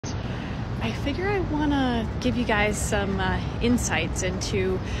I figure I want to give you guys some insights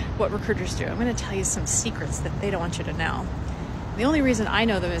into what recruiters do. I'm going to tell you some secrets that they don't want you to know. The only reason I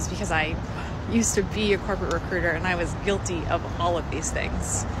know them is because I used to be a corporate recruiter and I was guilty of all of these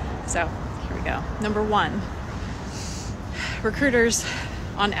things. So here we go. Number one, recruiters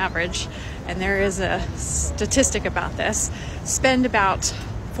on average, and there is a statistic about this, spend about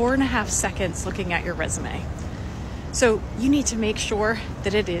 4.5 seconds looking at your resume. So you need to make sure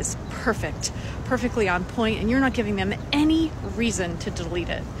that it is perfectly on point, and you're not giving them any reason to delete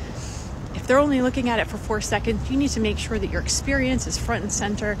it. If they're only looking at it for 4 seconds, you need to make sure that your experience is front and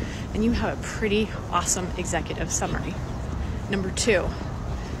center and you have a pretty awesome executive summary. Number two,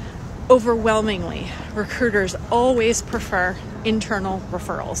 overwhelmingly, recruiters always prefer internal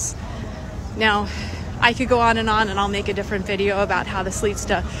referrals. Now, I could go on and I'll make a different video about how this leads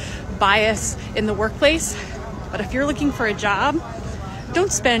to bias in the workplace. But if you're looking for a job,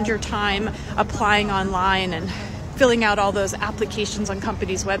 don't spend your time applying online and filling out all those applications on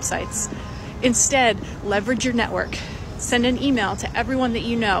companies' websites. Instead, leverage your network. Send an email to everyone that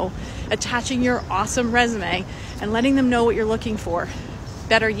you know, attaching your awesome resume and letting them know what you're looking for.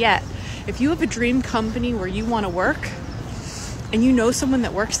 Better yet, if you have a dream company where you want to work and you know someone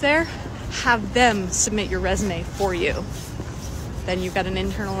that works there, have them submit your resume for you. Then you've got an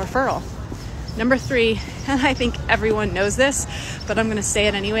internal referral. Number three, and I think everyone knows this, but I'm going to say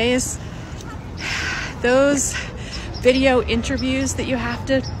it anyways, those video interviews that you have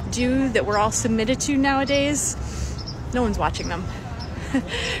to do that we're all submitted to nowadays, no one's watching them.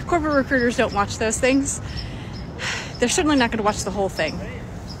 Corporate recruiters don't watch those things. They're certainly not going to watch the whole thing.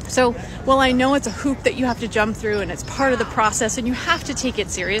 So while I know it's a hoop that you have to jump through and it's part of the process and you have to take it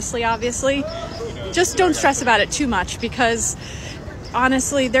seriously, obviously, just don't stress about it too much because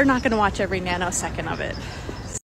honestly, they're not going to watch every nanosecond of it.